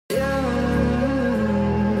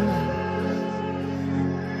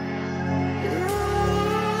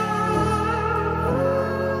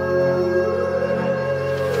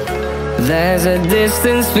There's a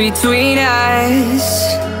distance between us.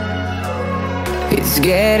 It's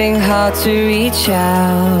getting hard to reach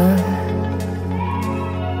out.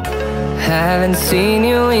 Haven't seen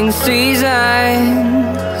you in seasons,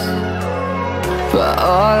 but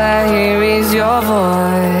all I hear is your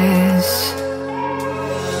voice.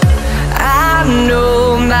 I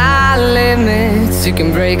know my limits, you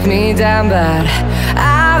can break me down, but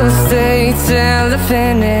I'll stay till the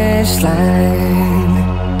finish line.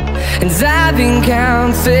 And I've been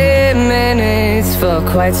counting minutes for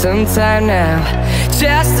quite some time now,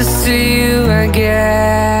 just to see you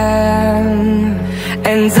again.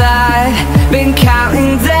 And I've been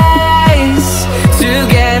counting days to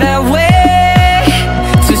get away,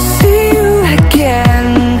 to see you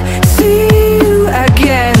again, see you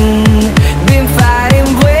again. Been finding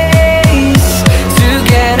ways to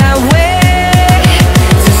get away,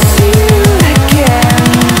 to see you again,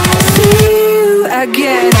 see you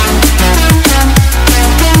again.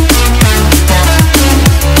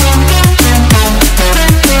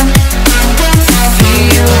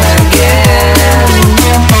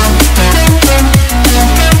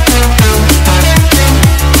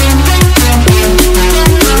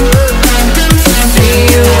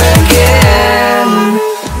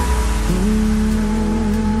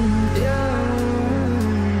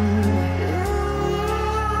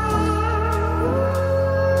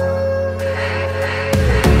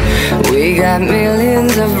 We got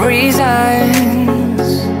millions of reasons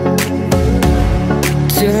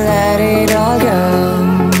to let it all go.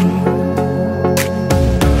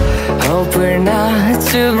 Hope we're not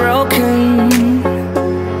too broken.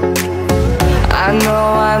 I know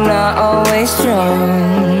I'm not always strong,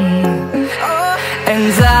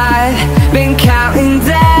 and I've been